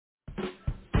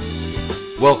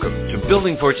Welcome to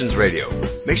Building Fortunes Radio.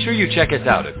 Make sure you check us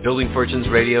out at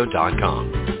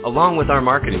buildingfortunesradio.com. Along with our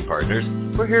marketing partners,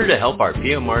 we're here to help our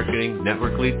PM Marketing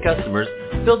Network Lead customers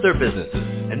build their businesses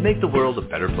and make the world a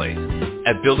better place.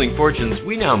 At Building Fortunes,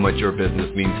 we know how much your business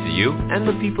means to you and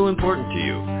the people important to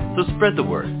you. So spread the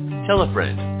word, tell a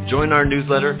friend, join our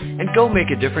newsletter, and go make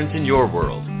a difference in your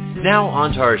world. Now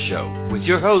on to our show with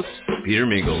your host, Peter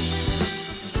Mingils.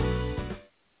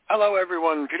 Hello,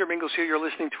 everyone. Peter Mingils here. You're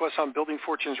listening to us on Building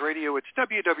Fortunes Radio. It's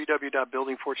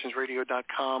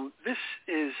www.buildingfortunesradio.com. This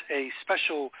is a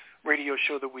special radio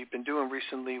show that we've been doing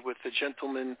recently with the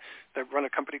gentlemen that run a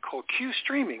company called Q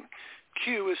Streaming.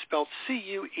 Q is spelled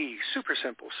C-U-E, super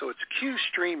simple. So it's Q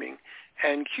Streaming.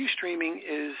 And Q Streaming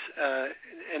is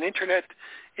an internet,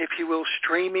 if you will,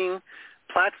 streaming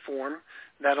platform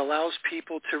that allows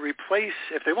people to replace,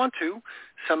 if they want to,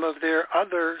 some of their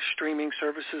other streaming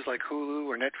services like Hulu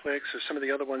or Netflix or some of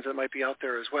the other ones that might be out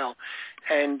there as well.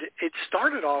 And it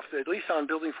started off, at least on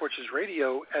Building Fortunes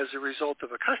Radio, as a result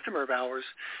of a customer of ours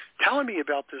telling me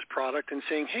about this product and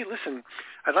saying, hey, listen,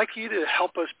 I'd like you to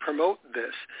help us promote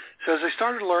this. So as I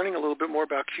started learning a little bit more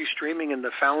about Q Streaming and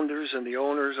the founders and the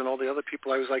owners and all the other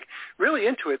people, I was like really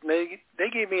into it. And they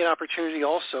gave me an opportunity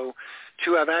also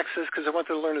to have access, because I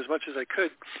wanted to learn as much as I could,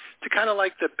 to kind of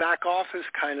like the back office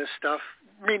kind of stuff,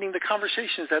 meaning the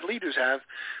conversations that leaders have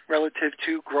relative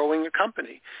to growing a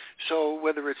company. So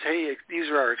whether it's, hey, these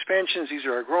are our expansions, these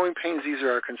are our growing pains, these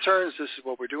are our concerns, this is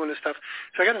what we're doing, this stuff.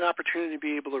 So I got an opportunity to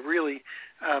be able to really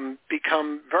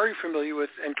become very familiar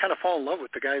with and kind of fall in love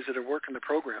with the guys that are working the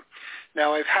program.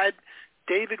 Now, I've had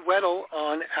David Weddle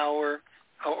on our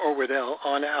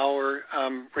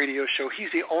radio show.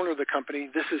 He's the owner of the company.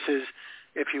 This is his,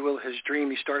 if you will, his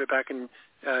dream. He started back in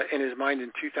his mind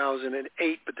in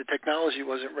 2008, but the technology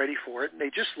wasn't ready for it. And they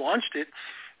just launched it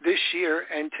this year,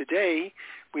 and today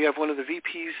we have one of the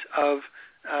VPs of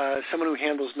someone who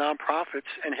handles nonprofits,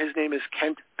 and his name is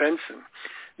Kent Benson.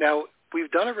 Now, we've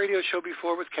done a radio show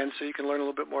before with Kent, so you can learn a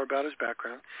little bit more about his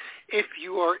background. If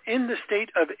you are in the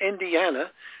state of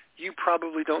Indiana, you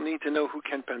probably don't need to know who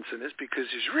Kent Benson is because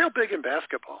he's real big in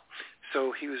basketball.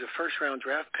 So he was a first-round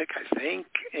draft pick, I think,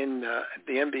 in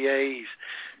the NBA. He's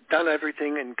done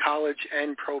everything in college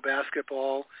and pro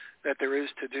basketball that there is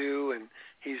to do, and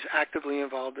he's actively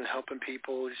involved in helping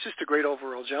people. He's just a great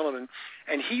overall gentleman,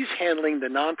 and he's handling the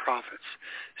nonprofits.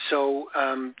 So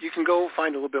you can go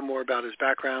find a little bit more about his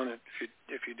background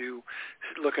if you do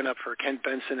looking up for Kent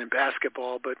Benson in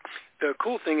basketball. But the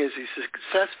cool thing is he's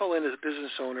successful in as a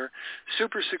business owner,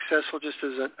 super successful just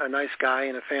as a nice guy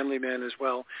and a family man as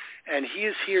well. And he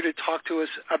is here to talk to us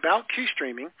about Q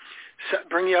Streaming,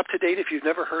 bring you up to date if you've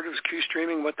never heard of Q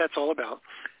Streaming, what that's all about,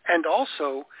 and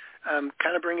also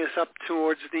kind of bring us up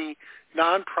towards the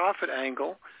nonprofit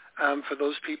angle for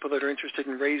those people that are interested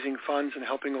in raising funds and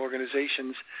helping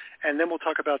organizations. And then we'll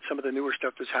talk about some of the newer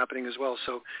stuff that's happening as well.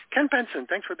 So Ken Benson,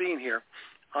 thanks for being here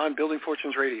on Building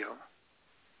Fortunes Radio.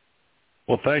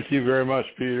 Well, thank you very much,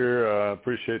 Peter.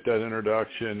 Appreciate that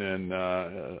introduction, and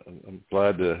I'm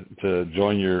glad to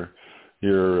join your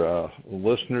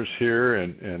listeners here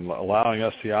and allowing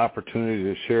us the opportunity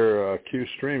to share Q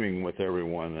Streaming with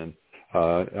everyone. And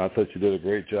I thought you did a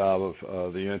great job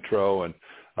of the intro. And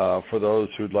for those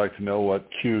who'd like to know what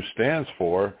Q stands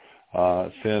for,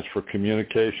 it stands for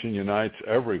Communication Unites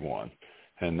Everyone.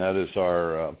 And that is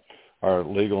our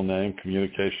legal name,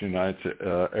 Communication Unites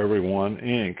Everyone,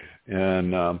 Inc.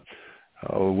 And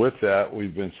with that,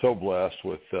 we've been so blessed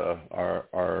with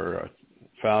our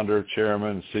founder,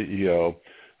 chairman, CEO,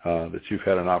 that you've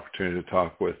had an opportunity to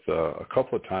talk with a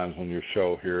couple of times on your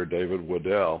show here, David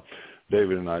Weddle.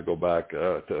 David and I go back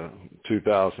to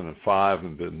 2005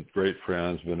 and been great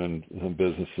friends, been in some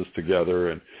businesses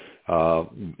together. And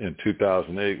in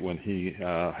 2008, when he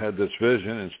had this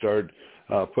vision and started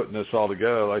putting this all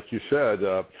together, like you said,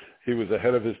 he was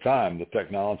ahead of his time. The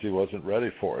technology wasn't ready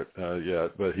for it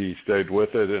yet, but he stayed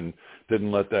with it and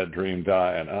didn't let that dream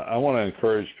die. And I want to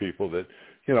encourage people that,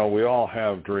 you know, we all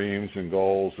have dreams and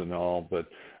goals and all, but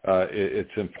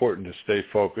it's important to stay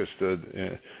focused.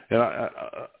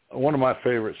 One of my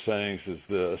favorite sayings is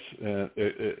this: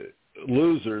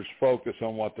 losers focus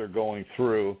on what they're going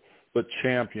through, but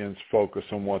champions focus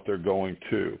on what they're going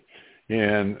to.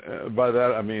 And by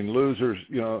that, I mean losers,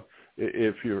 you know,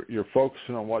 if you're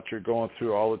focusing on what you're going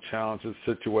through, all the challenges,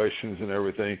 situations, and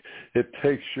everything, it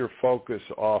takes your focus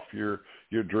off your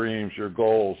dreams, your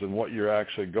goals, and what you're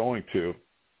actually going to.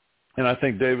 And I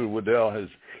think David Weddle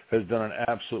has done an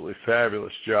absolutely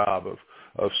fabulous job of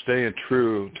staying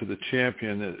true to the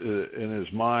champion in his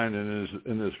mind and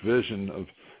in his vision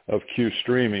of Q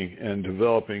Streaming and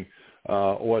developing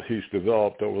what he's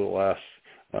developed over the last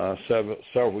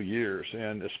several years,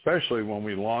 and especially when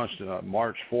we launched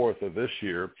March 4th of this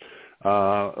year.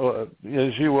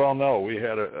 As you well know, we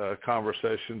had a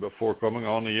conversation before coming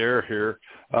on the air here.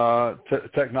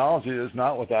 Technology is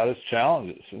not without its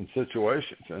challenges and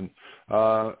situations, and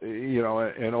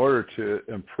in order to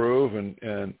improve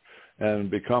and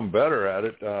become better at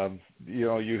it,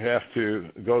 you have to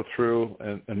go through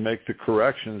and make the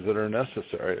corrections that are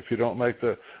necessary. If you don't make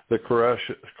the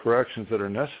corrections that are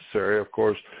necessary, of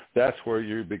course, that's where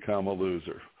you become a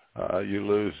loser. You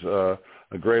lose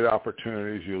great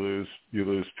opportunities. You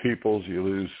lose peoples. You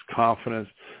lose confidence,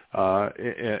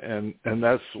 and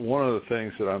that's one of the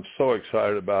things that I'm so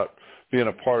excited about being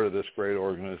a part of this great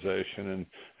organization,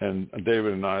 and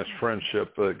David and I's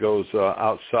friendship that goes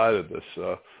outside of this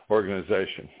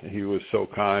organization. He was so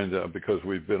kind because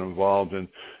we've been involved in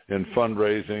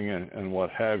fundraising and what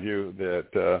have you,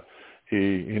 that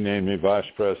he named me Vice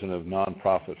President of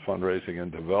Nonprofit Fundraising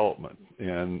and Development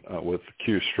and with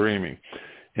Q Streaming.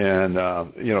 And,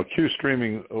 Q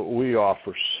Streaming, we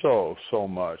offer so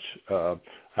much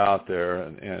out there,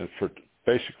 and for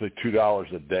basically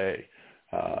 $2 a day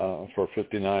for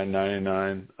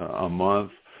 $59.99 a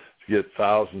month. You get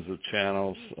thousands of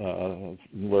channels,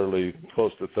 literally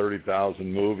close to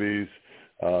 30,000 movies,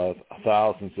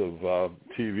 thousands of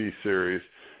TV series.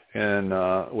 And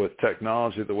with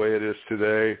technology the way it is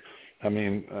today, I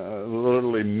mean,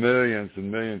 literally millions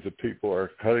and millions of people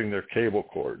are cutting their cable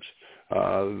cords.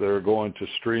 They're going to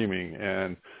streaming,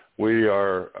 and we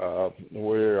are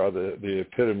the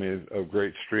epitome of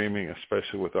great streaming,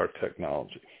 especially with our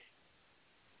technology.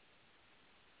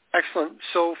 Excellent.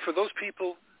 So for those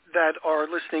people that are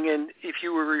listening in, if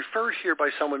you were referred here by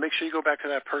someone, make sure you go back to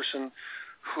that person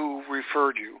who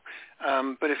referred you.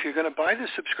 But if you're going to buy the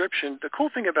subscription, the cool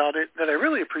thing about it that I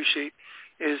really appreciate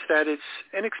is that it's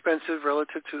inexpensive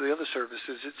relative to the other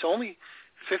services. It's only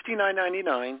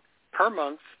 $59.99 per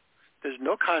month. There's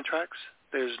no contracts.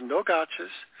 There's no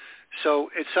gotchas. So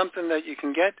it's something that you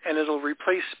can get, and it'll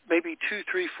replace maybe 2,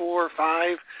 3, 4,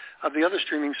 5 of the other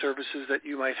streaming services that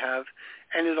you might have.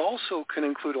 And it also can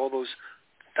include all those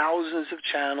thousands of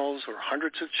channels or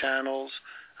hundreds of channels.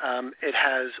 It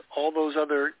has all those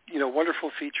other,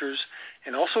 wonderful features,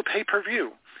 and also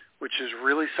pay-per-view, which is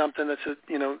really something that's a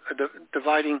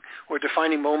dividing or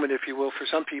defining moment, if you will, for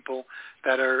some people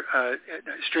that are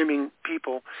streaming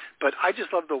people. But I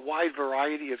just love the wide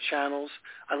variety of channels.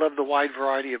 I love the wide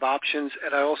variety of options,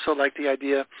 and I also like the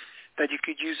idea that you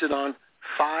could use it on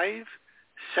 5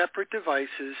 separate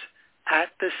devices at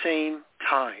the same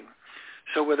time.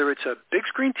 So whether it's a big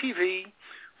screen TV,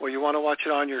 or you want to watch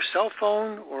it on your cell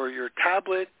phone or your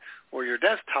tablet or your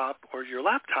desktop or your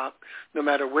laptop, no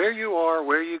matter where you are,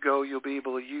 where you go, you'll be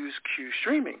able to use Q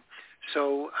Streaming.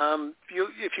 So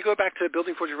if you go back to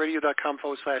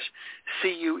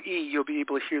buildingfortune.com/CUE, you'll be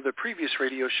able to hear the previous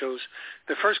radio shows.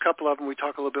 The first couple of them, we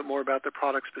talk a little bit more about the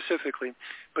product specifically.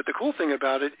 But the cool thing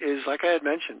about it is, like I had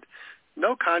mentioned,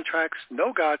 no contracts,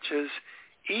 no gotchas,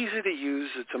 easy to use.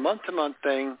 It's a month-to-month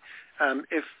thing.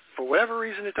 If for whatever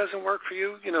reason it doesn't work for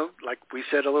you, like we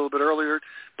said a little bit earlier,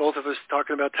 both of us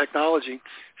talking about technology,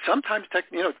 sometimes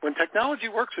when technology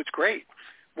works, it's great.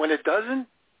 When it doesn't,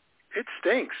 it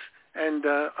stinks. And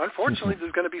unfortunately,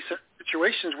 there's going to be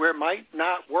situations where it might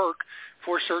not work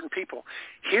for certain people.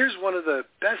 Here's one of the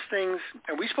best things,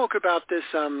 and we spoke about this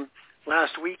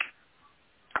last week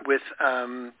with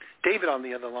David on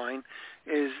the other line,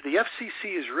 is the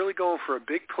FCC is really going for a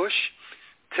big push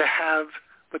to have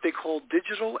what they call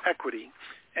digital equity.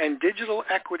 And digital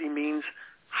equity means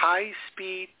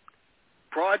high-speed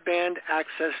broadband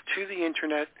access to the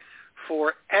Internet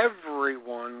for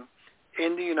everyone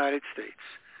in the United States.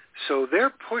 So they're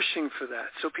pushing for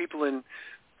that. So people in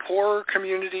poorer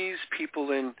communities,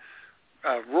 people in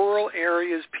rural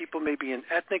areas, people maybe in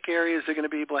ethnic areas, they're going to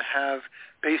be able to have,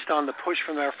 based on the push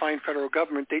from our fine federal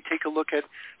government, they take a look at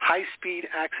high-speed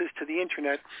access to the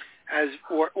Internet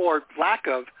or lack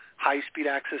of high-speed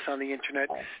access on the Internet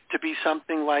to be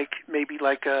something like maybe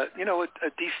like a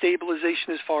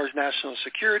destabilization as far as national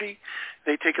security.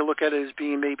 They take a look at it as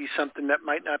being maybe something that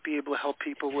might not be able to help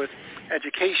people with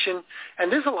education.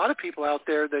 And there's a lot of people out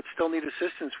there that still need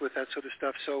assistance with that sort of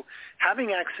stuff. So having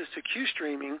access to Q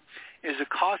Streaming is a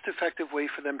cost-effective way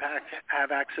for them to have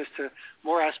access to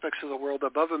more aspects of the world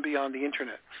above and beyond the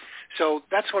Internet. So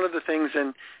that's one of the things.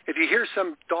 And if you hear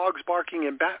some dogs barking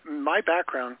in my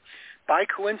background, by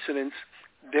coincidence,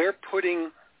 they're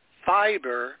putting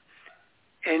fiber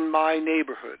in my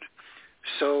neighborhood.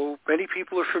 So many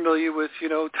people are familiar with,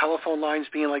 telephone lines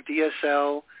being like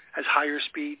DSL, has higher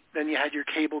speed. Then you had your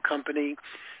cable company.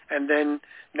 And then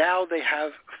now they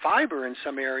have fiber in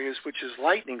some areas, which is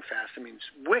lightning fast. I mean,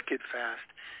 it's wicked fast.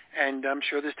 And I'm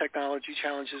sure there's technology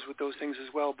challenges with those things as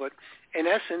well. But in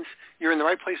essence, you're in the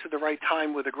right place at the right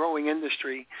time with a growing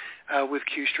industry with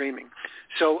Q streaming.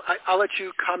 So I'll let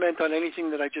you comment on anything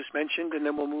that I just mentioned, and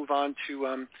then we'll move on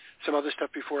to some other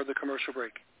stuff before the commercial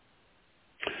break.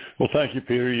 Well, thank you,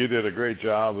 Peter. You did a great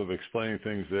job of explaining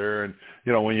things there. And,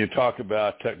 when you talk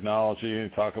about technology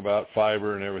and talk about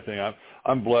fiber and everything,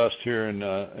 I'm blessed here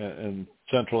in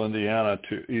Central Indiana,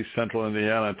 East Central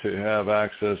Indiana, to have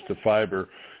access to fiber.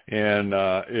 And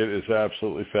it is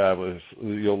absolutely fabulous.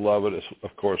 You'll love it,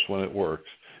 of course, when it works.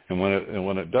 And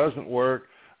when it doesn't work,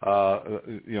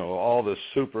 all this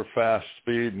super fast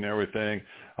speed and everything,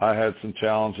 I had some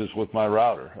challenges with my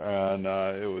router, and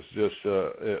it was just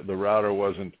the router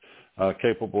wasn't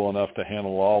capable enough to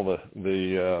handle all the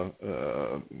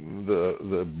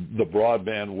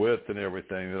broadband width and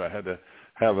everything that I had to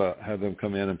have them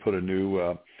come in and put a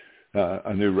new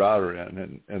router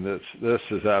in, and this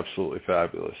is absolutely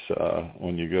fabulous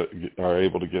when you are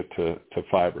able to get to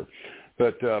fiber.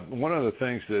 But one of the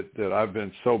things that I've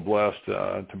been so blessed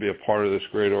to be a part of this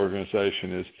great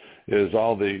organization is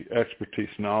all the expertise,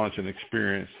 knowledge, and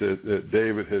experience that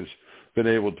David has been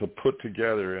able to put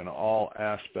together in all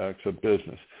aspects of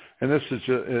business. And this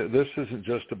isn't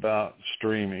just about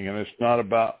streaming, and it's not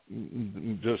about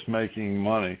just making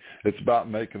money. It's about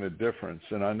making a difference.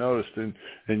 And I noticed in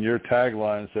your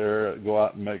taglines there, go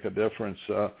out and make a difference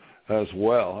as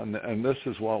well. And this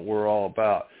is what we're all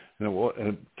about.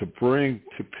 And to bring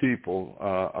to people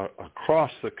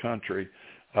across the country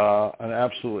an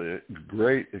absolutely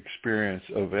great experience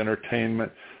of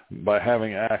entertainment by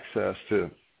having access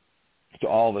to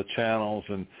all the channels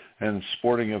and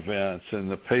sporting events and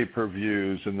the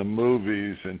pay-per-views and the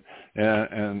movies and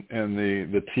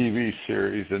the TV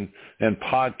series and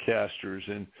podcasters.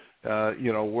 And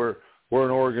we're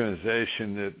an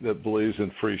organization that believes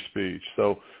in free speech.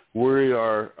 So we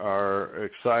are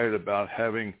excited about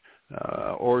having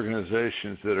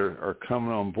organizations that are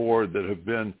coming on board that have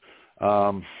been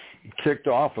kicked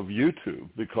off of YouTube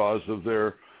because of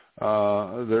their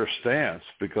stance,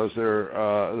 because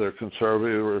they're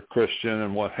conservative or Christian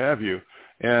and what have you,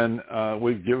 and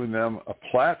we've given them a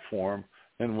platform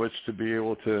in which to be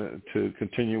able to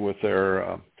continue with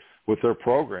their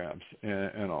programs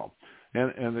and all.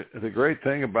 And the great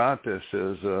thing about this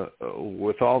is,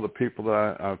 with all the people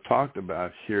that I've talked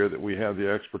about here, that we have the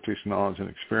expertise, knowledge, and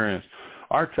experience,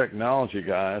 our technology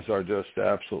guys are just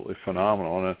absolutely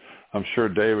phenomenal. And I'm sure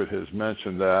David has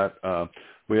mentioned that.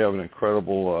 We have an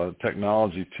incredible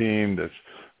technology team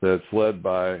that's led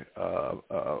by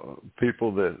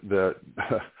people that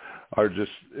are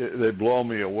just, they blow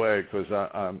me away, because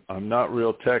I'm not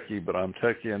real techie, but I'm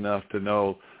techie enough to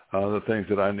know the things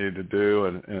that I need to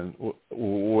do. And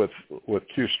with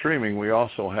Q Streaming, we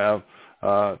also have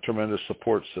a tremendous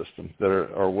support system that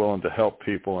are willing to help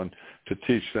people and to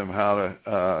teach them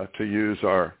how to use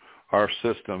our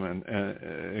system, and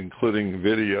including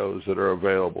videos that are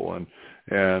available and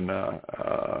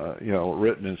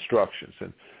written instructions.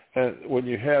 And when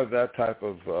you have that type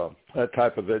of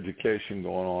education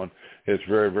going on, it's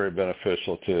very, very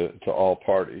beneficial to all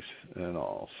parties and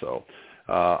all. So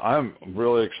I'm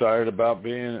really excited about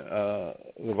being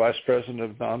the Vice President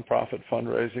of Nonprofit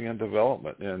Fundraising and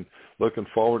Development, and looking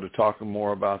forward to talking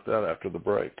more about that after the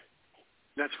break.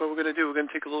 That's what we're going to do. We're going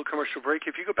to take a little commercial break.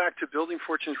 If you go back to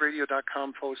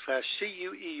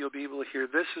buildingfortunesradio.com/CUE, you'll be able to hear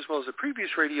this as well as the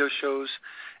previous radio shows.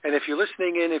 And if you're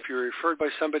listening in, if you're referred by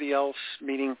somebody else,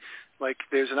 meaning like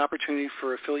there's an opportunity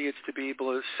for affiliates to be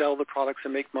able to sell the products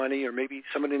and make money, or maybe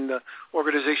someone in the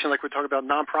organization, like we're talking about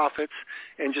nonprofits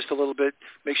in just a little bit,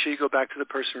 make sure you go back to the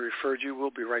person who referred you.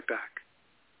 We'll be right back.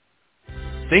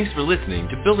 Thanks for listening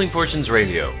to Building Fortunes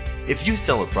Radio. If you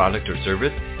sell a product or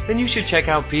service, then you should check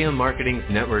out PM Marketing's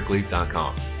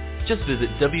NetworkLeads.com. Just visit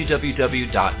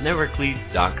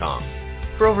www.networkleads.com.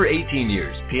 For over 18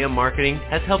 years, PM Marketing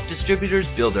has helped distributors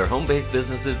build their home-based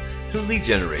businesses through lead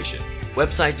generation,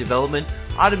 website development,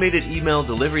 automated email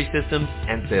delivery systems,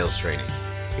 and sales training.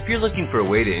 If you're looking for a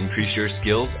way to increase your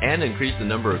skills and increase the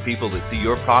number of people that see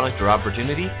your product or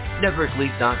opportunity,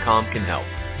 NetworkLeads.com can help.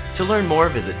 To learn more,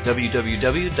 visit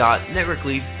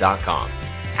www.networkleads.com.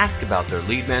 Ask about their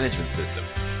lead management system,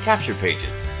 capture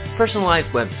pages, personalized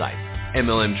websites,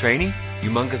 MLM training,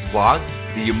 humongous blogs,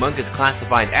 the humongous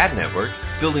classified ad network,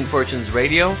 Building Fortunes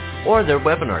Radio, or their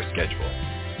webinar schedule.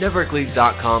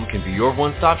 NetworkLeads.com can be your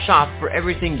one-stop shop for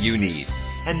everything you need.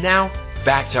 And now,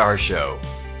 back to our show.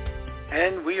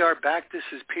 And we are back. This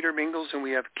is Peter Mingils, and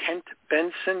we have Kent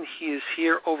Benson. He is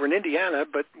here over in Indiana,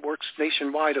 but works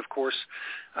nationwide, of course,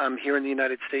 here in the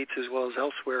United States as well as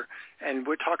elsewhere. And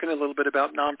we're talking a little bit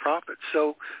about nonprofits.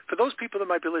 So for those people that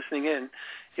might be listening in,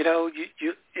 you know,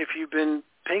 if you've been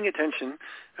paying attention,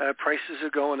 prices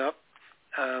are going up.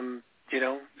 You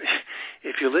know,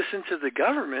 if you listen to the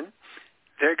government,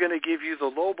 they're going to give you the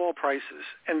lowball prices.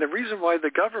 And the reason why the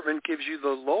government gives you the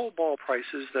lowball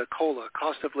prices, the COLA,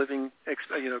 cost of living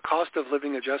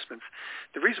adjustments,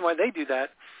 the reason why they do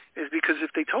that is because if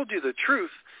they told you the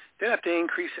truth, they'd have to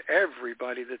increase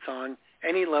everybody that's on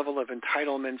any level of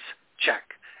entitlements check.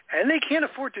 And they can't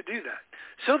afford to do that.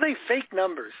 So they fake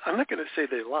numbers. I'm not going to say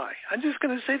they lie. I'm just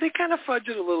going to say they kind of fudge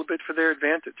it a little bit for their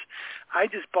advantage. I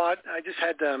just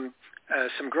had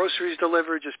some groceries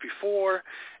delivered just before,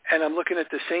 and I'm looking at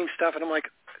the same stuff, and I'm like,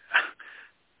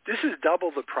 this is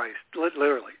double the price,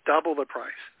 literally double the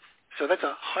price. So that's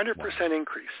 100%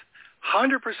 increase,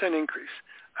 100% increase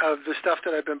of the stuff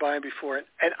that I've been buying before.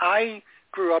 And I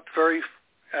grew up very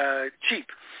cheap.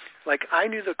 Like, I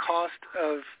knew the cost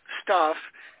of stuff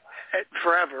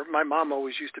forever. My mom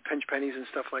always used to pinch pennies and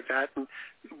stuff like that and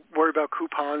worry about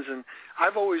coupons, and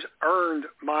I've always earned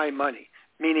my money.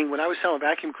 Meaning, when I was selling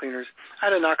vacuum cleaners, I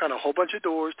had to knock on a whole bunch of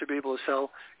doors to be able to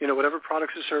sell, you know, whatever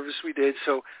products or service we did.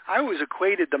 So I always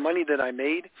equated the money that I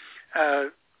made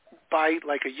by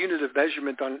like a unit of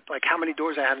measurement on like how many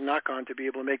doors I had to knock on to be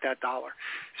able to make that dollar.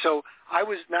 So I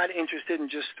was not interested in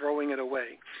just throwing it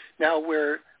away. Now,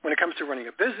 when it comes to running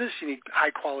a business, you need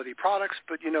high quality products.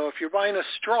 But, you know, if you're buying a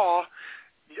straw,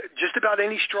 just about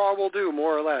any straw will do,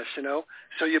 more or less, you know.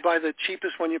 So you buy the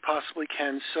cheapest one you possibly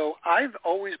can. So I've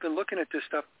always been looking at this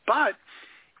stuff. But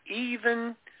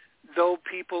even though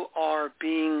people are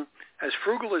being as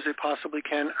frugal as they possibly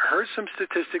can, I heard some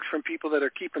statistics from people that are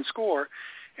keeping score,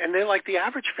 and they're like, the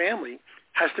average family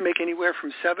has to make anywhere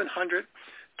from $700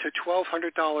 to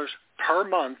 $1,200 per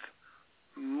month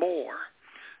more.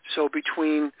 So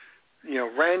between, you know,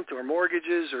 rent or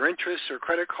mortgages or interest or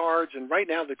credit cards, and right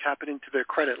now they're tapping into their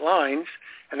credit lines,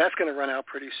 and that's going to run out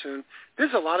pretty soon.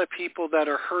 There's a lot of people that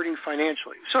are hurting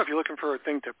financially. So if you're looking for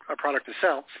a product to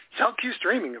sell Q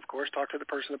Streaming, of course. Talk to the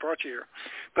person that brought you here.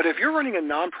 But if you're running a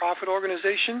nonprofit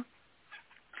organization,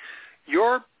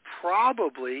 you're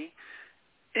probably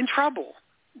in trouble,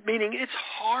 meaning it's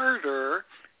harder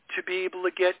to be able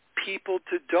to get people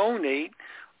to donate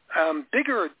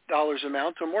bigger dollars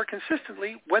amounts or more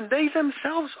consistently when they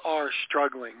themselves are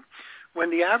struggling. When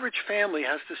the average family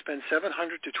has to spend $700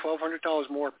 to $1,200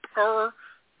 more per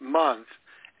month,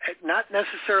 not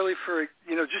necessarily for,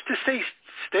 you know, just to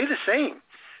stay the same.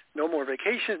 No more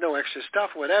vacations, no extra stuff,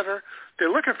 whatever. They're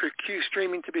looking for Q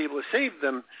Streaming to be able to save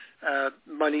them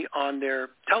money on their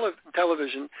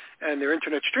television and their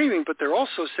internet streaming, but they're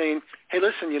also saying, hey,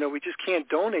 listen, you know, we just can't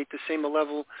donate the same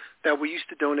level that we used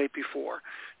to donate before.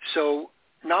 So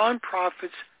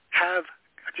nonprofits have,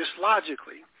 just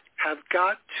logically, have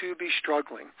got to be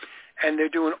struggling, and they're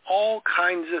doing all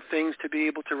kinds of things to be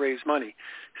able to raise money.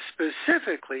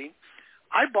 Specifically,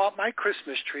 I bought my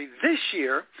Christmas tree this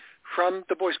year from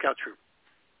the Boy Scout troop.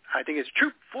 I think it's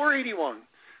Troop 481.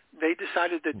 They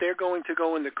decided that they're going to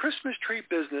go in the Christmas tree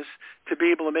business to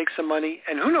be able to make some money,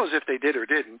 and who knows if they did or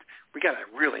didn't. We got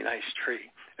a really nice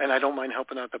tree, and I don't mind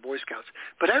helping out the Boy Scouts.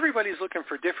 But everybody's looking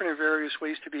for different and various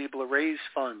ways to be able to raise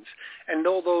funds. And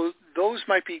although those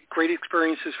might be great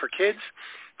experiences for kids,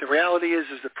 the reality is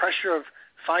the pressure of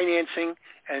financing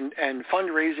and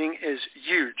fundraising is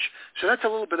huge. So that's a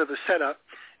little bit of a setup.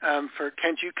 For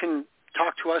Kent, you can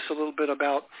talk to us a little bit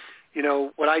about, you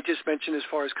know, what I just mentioned as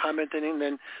far as commenting, and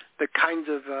then the kinds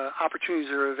of opportunities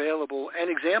that are available and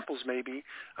examples maybe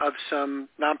of some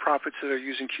nonprofits that are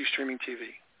using Q Streaming TV.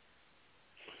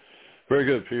 Very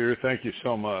good, Peter. Thank you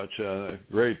so much.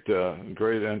 Great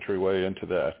entryway into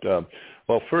that.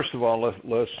 Well, first of all,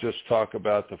 let's just talk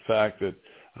about the fact that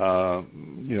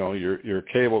you know, your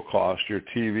cable cost, your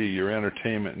TV, your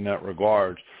entertainment in that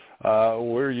regard.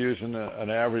 We're using an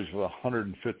average of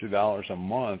 $150 a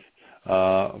month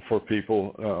for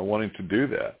people wanting to do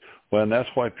that. Well, and that's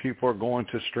why people are going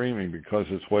to streaming, because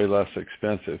it's way less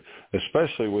expensive,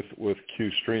 especially with Q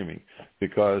Streaming,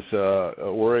 because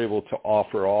we're able to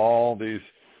offer all these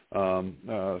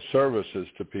services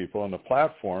to people on the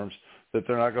platforms that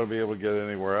they're not going to be able to get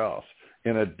anywhere else.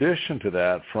 In addition to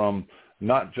that, from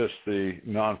not just the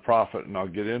nonprofit, and I'll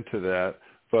get into that,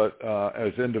 but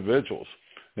as individuals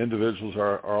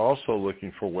are also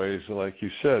looking for ways, like you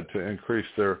said, to increase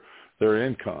their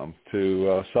income,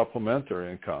 to supplement their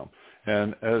income.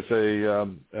 And as a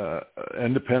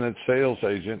independent sales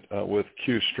agent with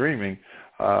Q Streaming,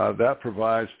 that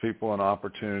provides people an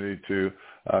opportunity to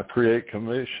create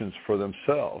commissions for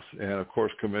themselves. And, of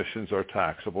course, commissions are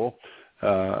taxable.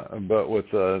 But with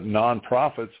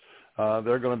nonprofits,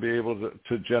 they're going to be able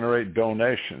to generate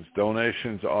donations.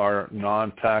 Donations are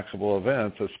non-taxable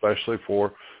events, especially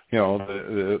for,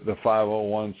 the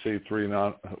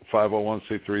 501c3,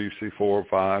 501c3, C4,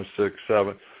 5, 6,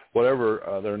 7,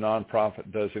 whatever their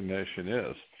nonprofit designation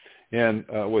is. And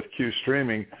with Q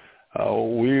Streaming,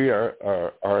 we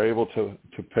are able to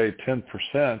pay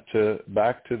 10%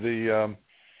 back to the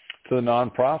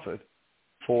nonprofit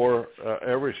for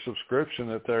every subscription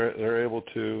that they're able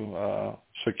to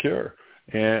secure,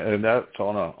 and that's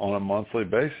on a monthly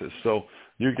basis. So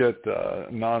you get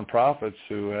nonprofits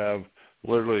who have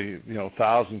literally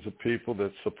thousands of people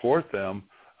that support them.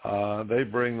 They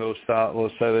bring those,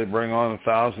 let's say they bring on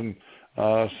 1,000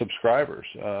 subscribers.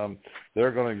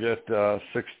 They're going to get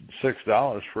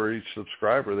 $6 for each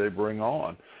subscriber they bring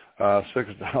on.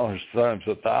 $6 times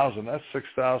 1,000, that's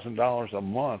 $6,000 a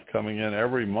month coming in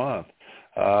every month.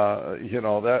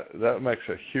 That makes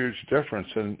a huge difference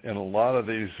in a lot of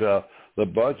these the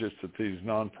budgets that these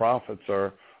nonprofits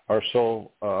are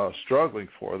so struggling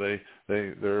for.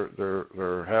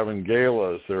 They're having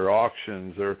galas, they're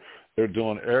auctions, they're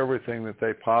doing everything that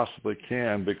they possibly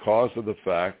can because of the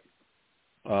fact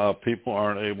people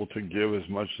aren't able to give as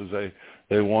much as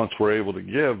they once were able to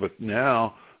give. But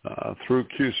now through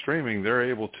Q Streaming, they're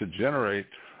able to generate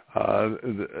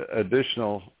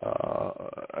additional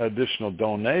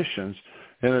donations.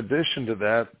 In addition to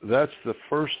that, that's the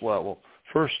first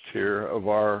tier of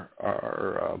our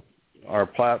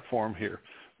platform here.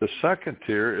 The second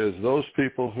tier is those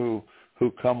people who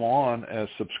come on as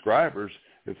subscribers.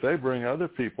 If they bring other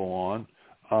people on,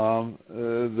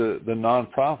 the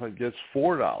nonprofit gets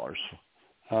 $4,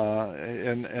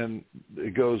 and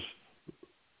it goes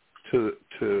to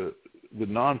the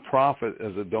nonprofit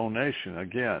as a donation.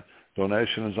 Again,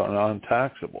 donations are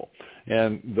non-taxable,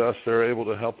 and thus they're able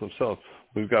to help themselves.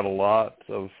 We've got a lot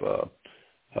of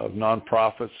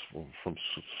nonprofits from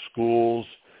schools.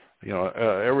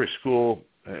 Every school,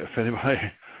 if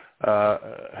anybody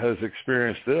has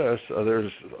experienced this,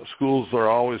 there's schools are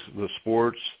always the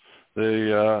sports,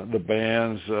 the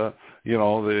bands,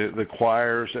 the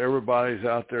choirs. Everybody's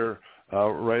out there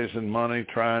raising money,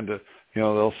 trying to.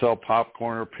 They'll sell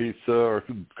popcorn or pizza or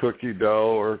cookie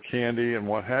dough or candy and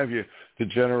what have you to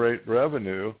generate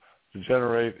revenue, to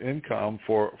generate income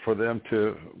for them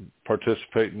to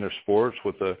participate in their sports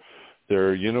with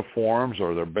their uniforms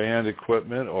or their band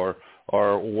equipment or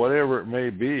whatever it may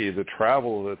be, the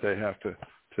travel that they have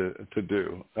to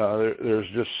do. There's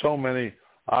just so many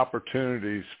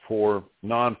opportunities for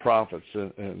nonprofits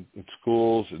in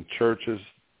schools and churches.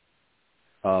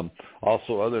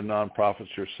 Also other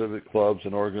nonprofits, your civic clubs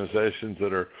and organizations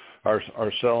that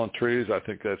are selling trees. I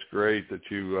think that's great that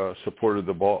you supported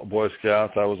the Boy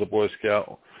Scouts. I was a Boy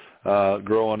Scout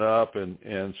growing up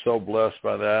and so blessed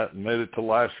by that, and made it to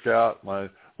Life Scout.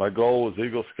 My goal was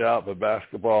Eagle Scout, but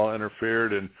basketball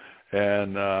interfered and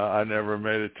I never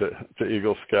made it to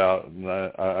Eagle Scout, and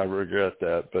I regret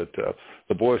that. But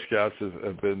the Boy Scouts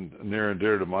have been near and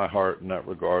dear to my heart in that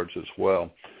regards as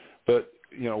well. But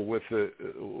with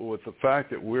the fact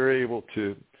that we're able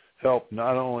to help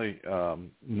not only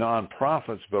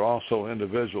nonprofits but also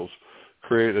individuals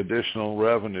create additional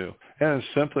revenue, and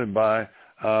it's simply by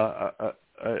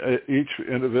each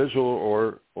individual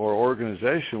or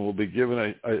organization will be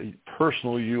given a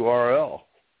personal URL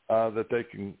that they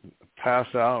can pass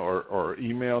out or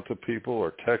email to people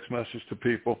or text message to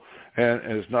people. And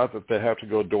it's not that they have to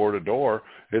go door to door.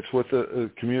 It's with the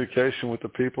communication with the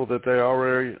people that they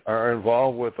already are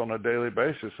involved with on a daily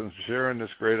basis and sharing this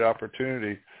great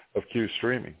opportunity of Q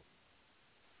Streaming.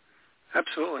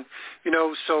 Absolutely.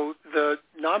 So the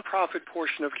nonprofit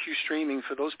portion of Q Streaming,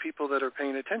 for those people that are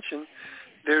paying attention,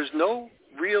 there's no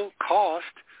real cost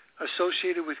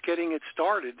associated with getting it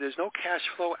started. There's no cash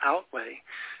flow outlay.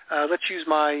 Let's use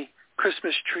my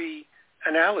Christmas tree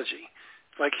analogy.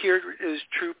 Like here is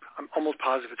Troop, I'm almost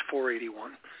positive it's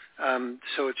 481.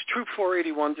 So it's Troop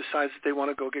 481 decides that they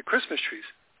want to go get Christmas trees.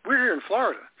 We're here in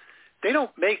Florida. They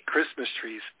don't make Christmas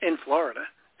trees in Florida.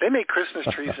 They make Christmas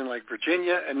trees in like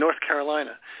Virginia and North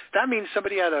Carolina. That means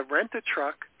somebody had to rent a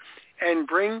truck and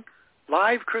bring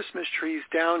live Christmas trees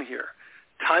down here.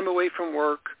 Time away from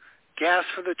work, gas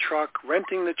for the truck,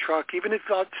 renting the truck. Even if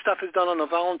stuff is done on a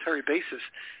voluntary basis,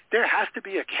 there has to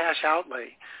be a cash outlay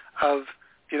of,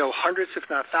 hundreds, if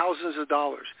not thousands of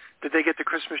dollars. Did they get the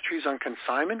Christmas trees on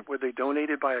consignment? Were they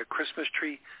donated by a Christmas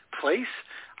tree place?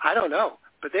 I don't know.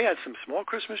 But they had some small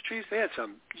Christmas trees. They had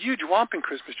some huge whomping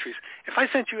Christmas trees. If I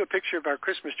sent you a picture of our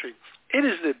Christmas tree, it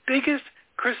is the biggest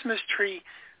Christmas tree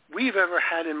we've ever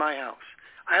had in my house.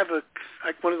 I have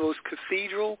one of those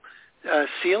cathedral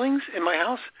ceilings in my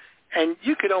house, and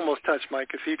you could almost touch my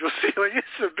cathedral ceiling. It's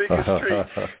the biggest tree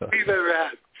we've ever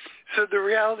had. So the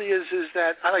reality is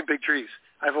that I like big trees.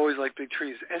 I've always liked big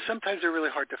trees, and sometimes they're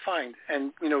really hard to find.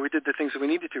 And we did the things that we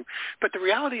needed to. But the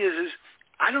reality is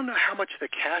I don't know how much the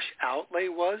cash outlay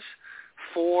was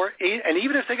for, and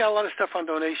even if they got a lot of stuff on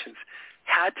donations,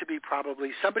 had to be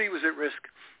probably somebody was at risk,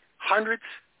 hundreds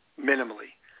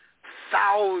minimally,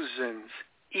 thousands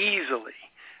easily,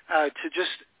 to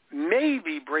just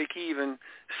maybe break even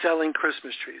selling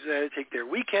Christmas trees. They had to take their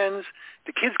weekends.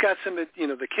 The kids got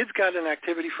the kids got an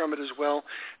activity from it as well.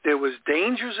 There was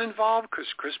dangers involved because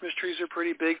Christmas trees are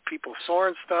pretty big. People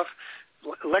soaring stuff,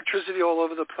 electricity all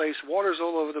over the place, water's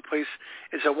all over the place.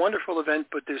 It's a wonderful event,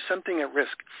 but there's something at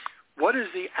risk. What is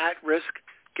the at risk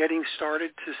getting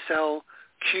started to sell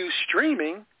Q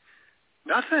streaming?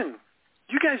 Nothing.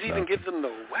 You guys even give them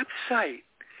the website.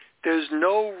 There's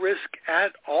no risk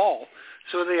at all.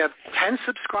 So they have 10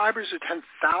 subscribers or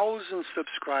 10,000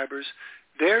 subscribers.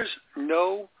 There's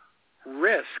no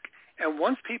risk. And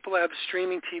once people have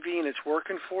streaming TV and it's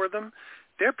working for them,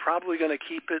 they're probably going to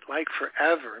keep it like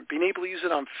forever. Being able to use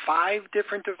it on 5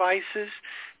 different devices,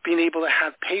 being able to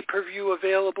have pay-per-view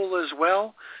available as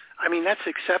well. I mean, that's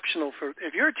exceptional.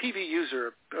 If you're a TV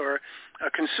user or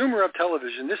a consumer of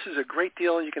television, this is a great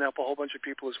deal, and you can help a whole bunch of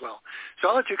people as well. So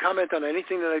I'll let you comment on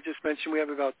anything that I just mentioned. We have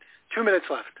about 2 minutes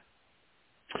left.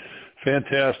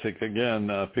 Fantastic. Again,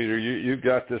 Peter, you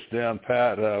got this down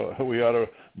pat. We ought to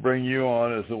bring you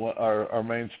on as our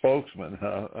main spokesman.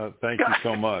 Thank you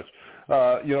so much.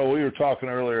 We were talking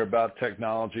earlier about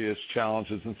technology, its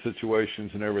challenges and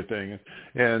situations and everything,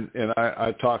 and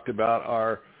I talked about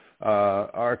our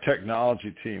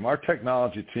technology team. Our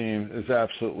technology team is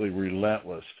absolutely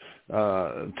relentless,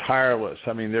 tireless.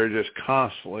 I mean, they're just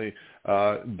constantly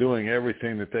doing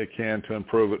everything that they can to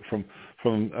improve it, from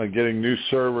getting new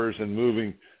servers and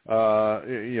moving,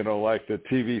 like the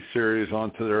TV series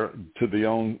onto their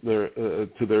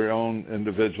own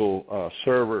individual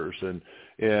servers, and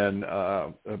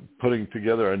putting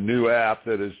together a new app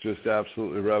that has just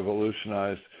absolutely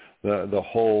revolutionized the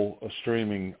whole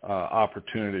streaming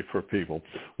opportunity for people.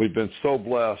 We've been so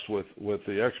blessed with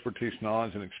the expertise,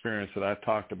 knowledge, and experience that I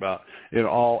talked about in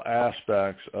all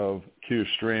aspects of Q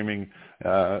Streaming.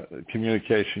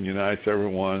 Communication Unites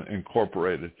Everyone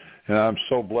Incorporated. And I'm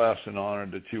so blessed and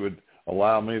honored that you would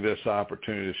allow me this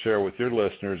opportunity to share with your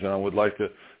listeners, and I would like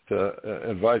to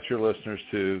invite your listeners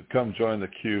to come join the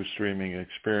Q Streaming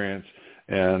experience.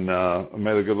 And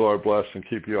may the good Lord bless and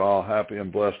keep you all happy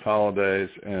and blessed holidays.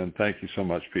 And thank you so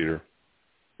much, Peter.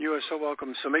 You are so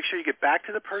welcome. So make sure you get back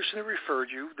to the person that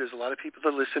referred you. There's a lot of people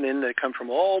that listen in that come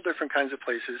from all different kinds of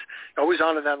places. Always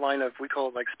honor that line of, we call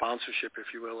it like sponsorship,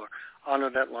 if you will, or honor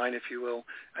that line, if you will.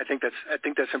 I think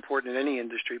that's important in any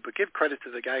industry. But give credit to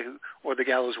the guy or the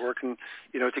gal who's working,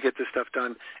 to get this stuff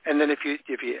done. And then if you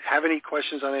have any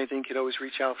questions on anything, you can always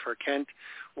reach out for Kent,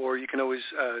 or you can always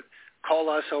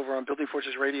call us over on Building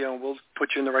Fortunes Radio, and we'll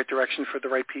put you in the right direction for the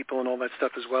right people and all that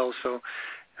stuff as well. So,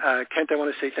 Kent, I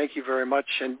want to say thank you very much,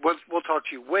 and we'll talk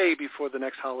to you way before the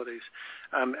next holidays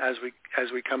as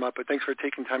we come up. But thanks for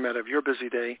taking time out of your busy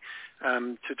day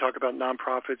to talk about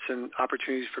nonprofits and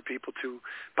opportunities for people to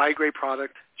buy a great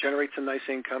product, generate some nice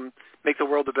income, make the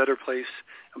world a better place.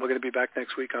 And we're going to be back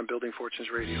next week on Building Fortunes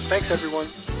Radio. Thanks,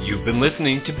 everyone. You've been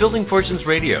listening to Building Fortunes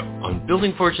Radio on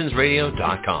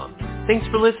buildingfortunesradio.com. Thanks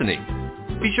for listening.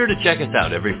 Be sure to check us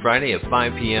out every Friday at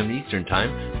 5 p.m. Eastern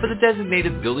Time for the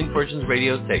designated Building Fortunes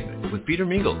Radio segment with Peter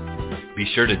Mingils. Be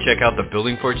sure to check out the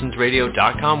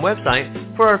buildingfortunesradio.com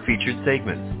website for our featured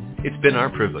segments. It's been our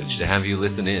privilege to have you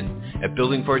listen in. At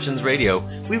Building Fortunes Radio,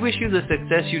 we wish you the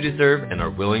success you deserve and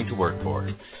are willing to work for.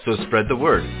 So spread the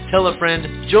word, tell a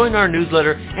friend, join our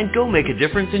newsletter, and go make a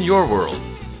difference in your world.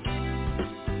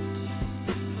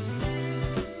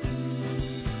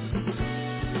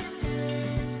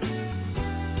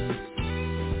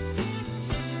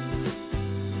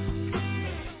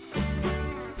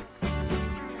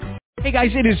 Hey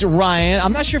guys, it is Ryan.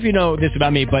 I'm not sure if you know this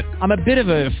about me, but I'm a bit of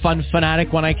a fun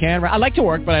fanatic when I can. I like to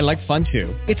work, but I like fun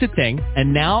too. It's a thing.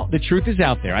 And now the truth is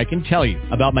out there. I can tell you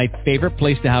about my favorite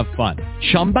place to have fun.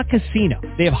 Chumba Casino.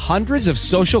 They have hundreds of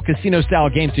social casino style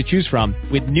games to choose from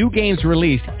with new games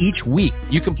released each week.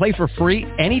 You can play for free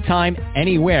anytime,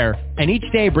 anywhere. And each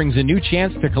day brings a new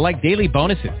chance to collect daily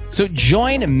bonuses. So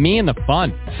join me in the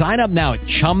fun. Sign up now at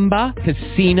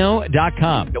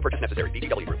ChumbaCasino.com. No purchase necessary.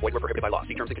 VGW. Void where prohibited by law.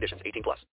 See terms and conditions. 18+.